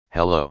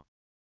Hello.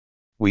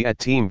 We at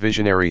Team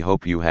Visionary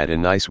hope you had a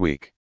nice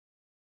week.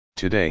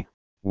 Today,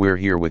 we're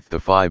here with the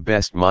 5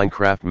 best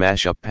Minecraft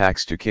mashup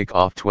packs to kick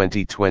off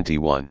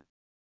 2021.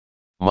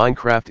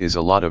 Minecraft is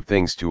a lot of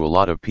things to a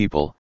lot of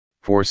people.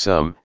 For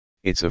some,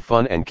 it's a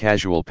fun and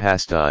casual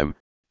pastime.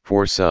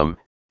 For some,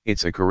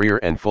 it's a career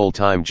and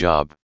full-time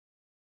job.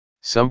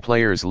 Some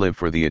players live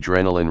for the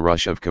adrenaline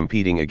rush of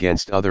competing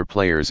against other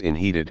players in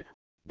heated,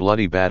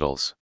 bloody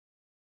battles.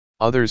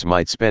 Others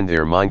might spend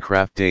their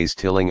Minecraft days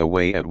tilling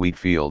away at wheat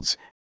fields,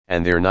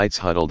 and their nights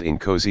huddled in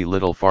cozy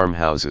little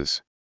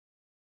farmhouses.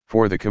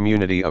 For the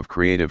community of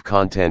creative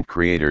content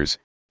creators,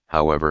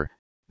 however,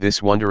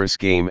 this wondrous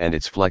game and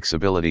its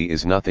flexibility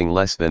is nothing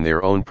less than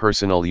their own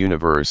personal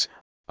universe,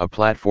 a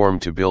platform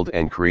to build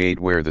and create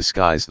where the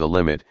sky's the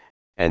limit,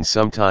 and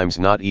sometimes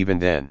not even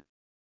then.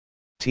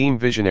 Team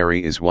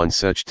Visionary is one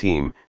such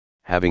team,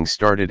 having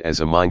started as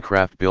a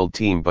Minecraft build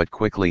team but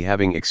quickly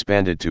having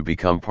expanded to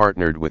become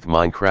partnered with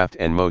Minecraft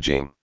and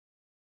Mojang.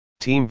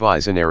 Team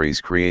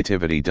Visionary's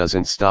creativity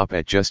doesn't stop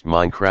at just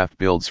Minecraft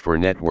builds for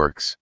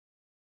networks.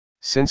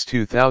 Since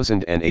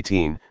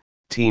 2018,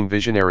 Team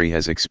Visionary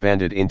has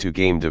expanded into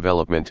game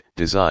development,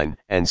 design,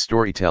 and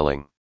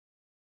storytelling.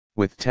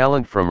 With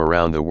talent from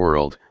around the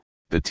world,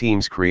 the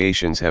team's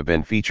creations have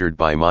been featured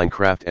by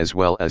Minecraft as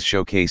well as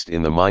showcased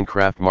in the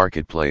Minecraft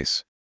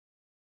marketplace.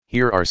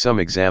 Here are some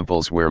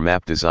examples where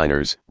map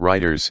designers,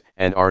 writers,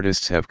 and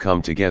artists have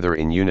come together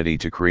in unity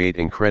to create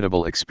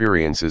incredible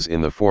experiences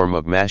in the form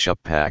of mashup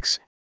packs,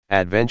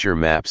 adventure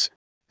maps,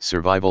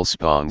 survival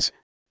spawns,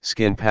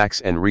 skin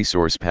packs and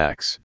resource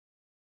packs.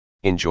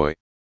 Enjoy!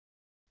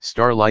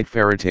 Starlight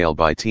Fairytale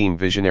by Team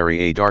Visionary.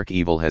 A dark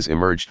evil has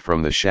emerged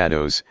from the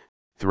shadows,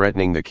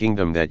 threatening the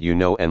kingdom that you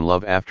know and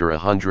love after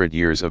 100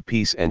 years of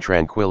peace and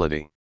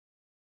tranquility.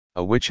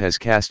 A witch has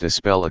cast a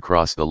spell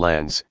across the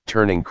lands,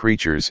 turning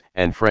creatures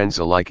and friends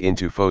alike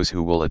into foes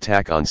who will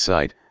attack on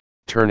sight,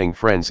 turning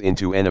friends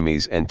into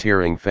enemies and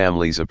tearing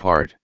families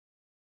apart.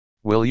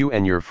 Will you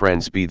and your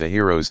friends be the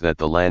heroes that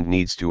the land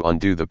needs to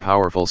undo the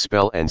powerful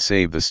spell and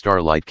save the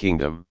Starlight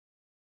Kingdom?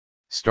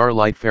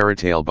 Starlight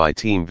Fairytale by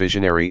Team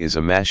Visionary is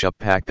a mashup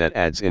pack that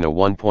adds in a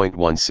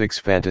 1.16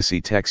 fantasy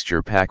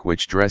texture pack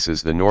which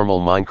dresses the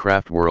normal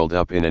Minecraft world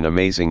up in an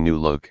amazing new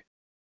look.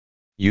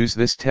 Use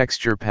this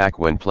texture pack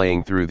when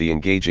playing through the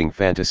engaging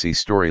fantasy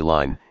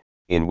storyline,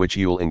 in which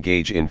you'll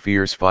engage in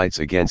fierce fights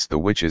against the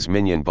witch's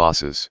minion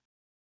bosses.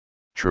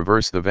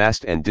 Traverse the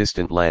vast and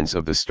distant lands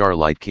of the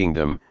Starlight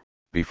Kingdom,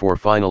 before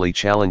finally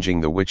challenging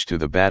the witch to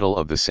the battle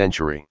of the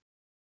century.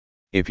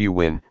 If you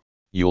win,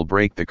 you'll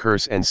break the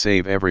curse and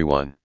save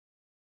everyone.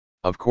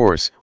 Of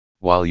course,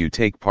 while you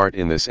take part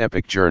in this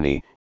epic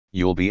journey,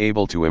 you'll be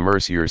able to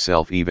immerse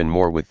yourself even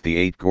more with the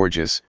 8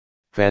 gorgeous,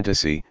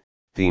 fantasy,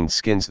 themed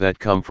skins that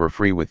come for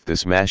free with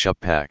this mashup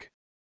pack.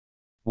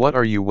 What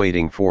are you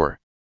waiting for?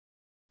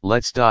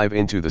 Let's dive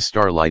into the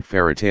Starlight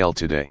Fairytale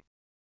today.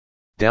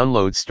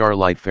 Download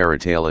Starlight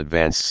Fairytale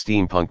Advanced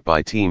Steampunk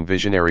by Team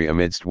Visionary.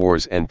 Amidst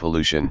wars and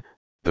pollution,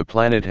 the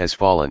planet has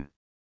fallen.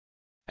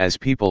 As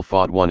people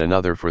fought one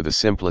another for the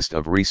simplest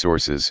of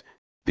resources,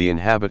 the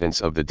inhabitants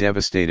of the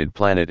devastated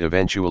planet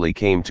eventually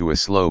came to a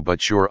slow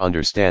but sure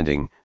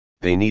understanding: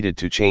 they needed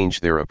to change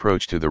their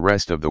approach to the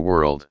rest of the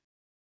world.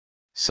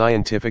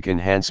 Scientific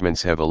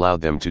enhancements have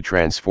allowed them to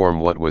transform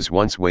what was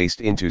once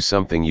waste into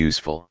something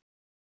useful.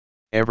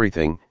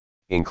 Everything,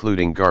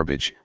 including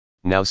garbage,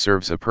 now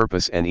serves a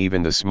purpose, and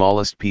even the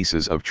smallest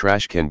pieces of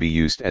trash can be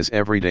used as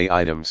everyday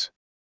items.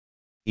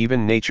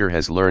 Even nature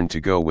has learned to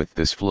go with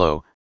this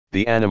flow.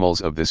 The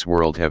animals of this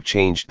world have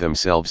changed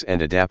themselves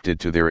and adapted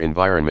to their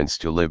environments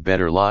to live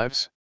better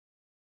lives.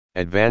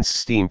 Advanced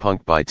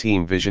Steampunk by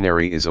Team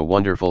Visionary is a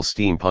wonderful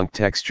steampunk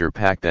texture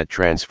pack that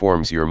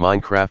transforms your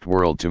Minecraft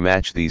world to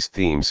match these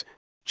themes,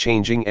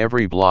 changing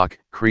every block,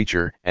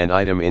 creature, and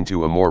item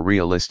into a more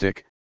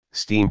realistic,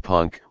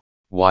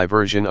 steampunk-y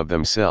version of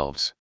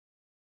themselves.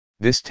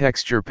 This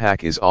texture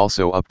pack is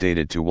also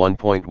updated to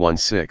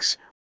 1.16,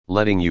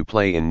 letting you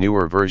play in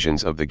newer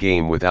versions of the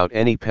game without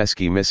any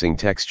pesky missing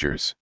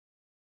textures.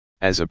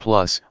 As a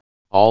plus,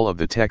 all of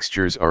the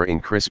textures are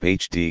in crisp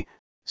HD,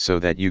 so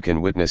that you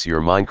can witness your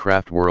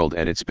Minecraft world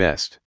at its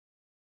best.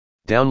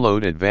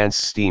 Download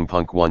Advanced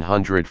Steampunk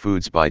 100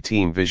 Foods by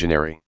Team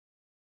Visionary.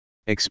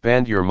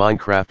 Expand your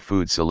Minecraft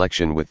food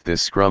selection with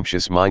this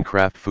scrumptious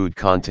Minecraft food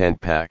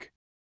content pack.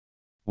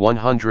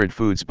 100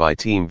 Foods by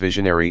Team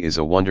Visionary is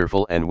a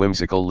wonderful and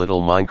whimsical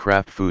little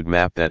Minecraft food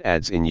map that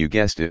adds in, you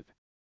guessed it,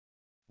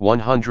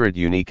 100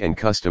 unique and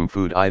custom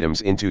food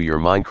items into your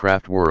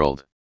Minecraft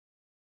world.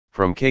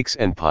 From cakes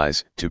and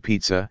pies to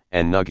pizza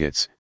and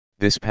nuggets,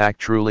 this pack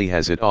truly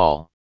has it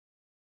all.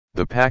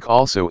 The pack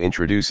also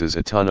introduces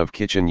a ton of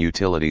kitchen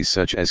utilities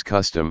such as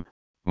custom,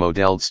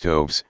 modeled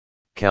stoves,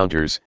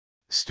 counters,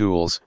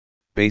 stools,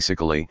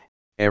 basically,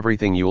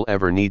 everything you'll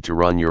ever need to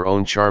run your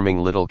own charming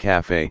little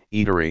cafe,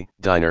 eatery,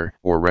 diner,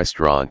 or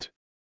restaurant.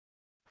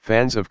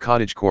 Fans of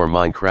cottagecore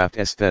Minecraft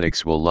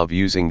aesthetics will love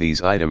using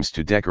these items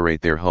to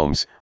decorate their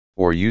homes,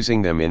 or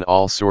using them in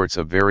all sorts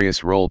of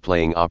various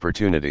role-playing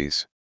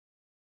opportunities.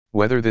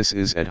 Whether this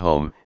is at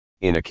home,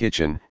 in a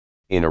kitchen,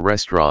 in a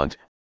restaurant,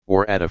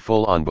 or at a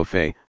full-on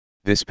buffet,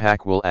 this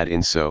pack will add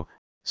in so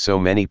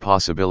many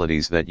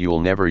possibilities that you'll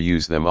never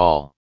use them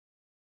all.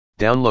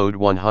 Download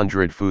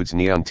 100 Foods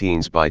Neon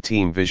Teens by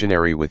Team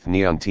Visionary. With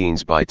Neon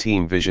Teens by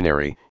Team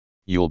Visionary,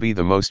 you'll be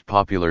the most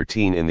popular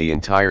teen in the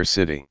entire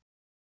city.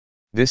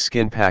 This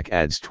skin pack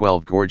adds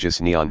 12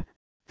 gorgeous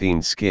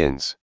neon-themed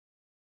skins.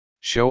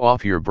 Show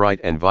off your bright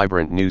and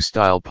vibrant new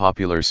style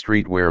popular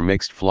streetwear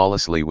mixed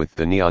flawlessly with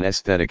the neon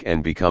aesthetic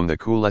and become the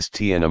coolest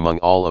teen among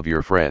all of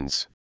your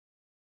friends.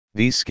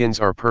 These skins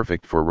are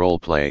perfect for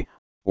roleplay,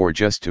 or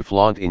just to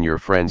flaunt in your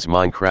friend's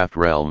Minecraft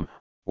realm,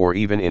 or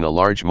even in a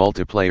large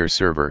multiplayer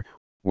server,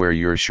 where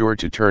you're sure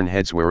to turn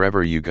heads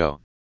wherever you go.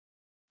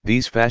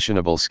 These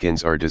fashionable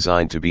skins are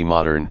designed to be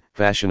modern,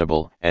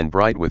 fashionable, and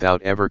bright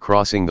without ever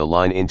crossing the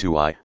line into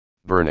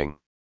burning.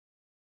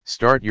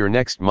 Start your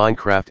next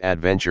Minecraft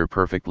adventure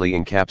perfectly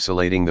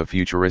encapsulating the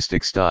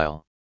futuristic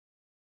style.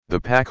 The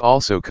pack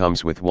also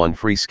comes with one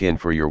free skin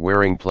for your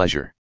wearing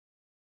pleasure.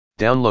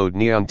 Download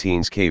Neon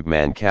Teens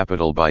Caveman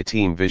Capital by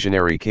Team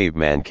Visionary.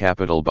 Caveman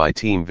Capital by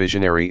Team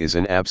Visionary is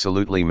an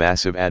absolutely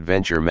massive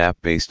adventure map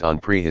based on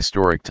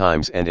prehistoric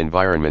times and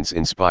environments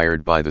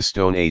inspired by the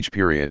Stone Age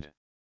period.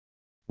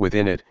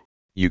 Within it,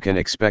 you can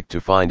expect to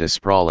find a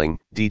sprawling,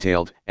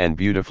 detailed, and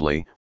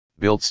beautifully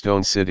built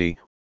stone city,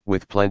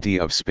 with plenty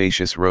of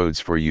spacious roads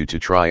for you to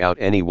try out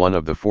any one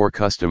of the 4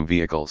 custom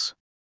vehicles.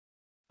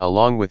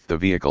 Along with the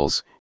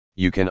vehicles,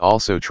 you can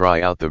also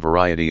try out the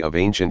variety of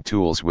ancient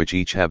tools which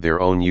each have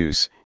their own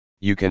use.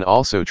 You can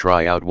also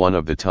try out one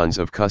of the tons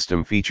of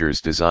custom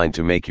features designed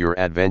to make your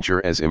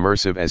adventure as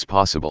immersive as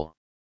possible.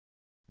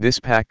 This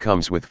pack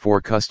comes with 4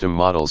 custom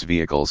models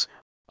vehicles,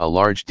 a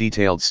large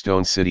detailed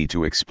stone city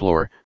to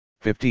explore,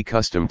 50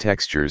 custom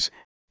textures,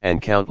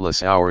 and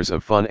countless hours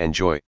of fun and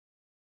joy.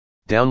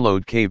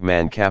 Download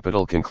Caveman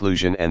Capital.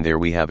 Conclusion. And there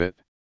we have it.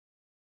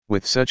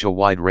 With such a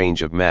wide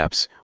range of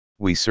maps,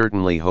 we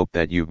certainly hope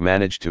that you've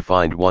managed to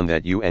find one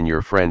that you and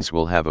your friends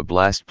will have a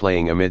blast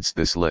playing amidst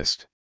this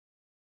list.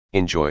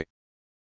 Enjoy.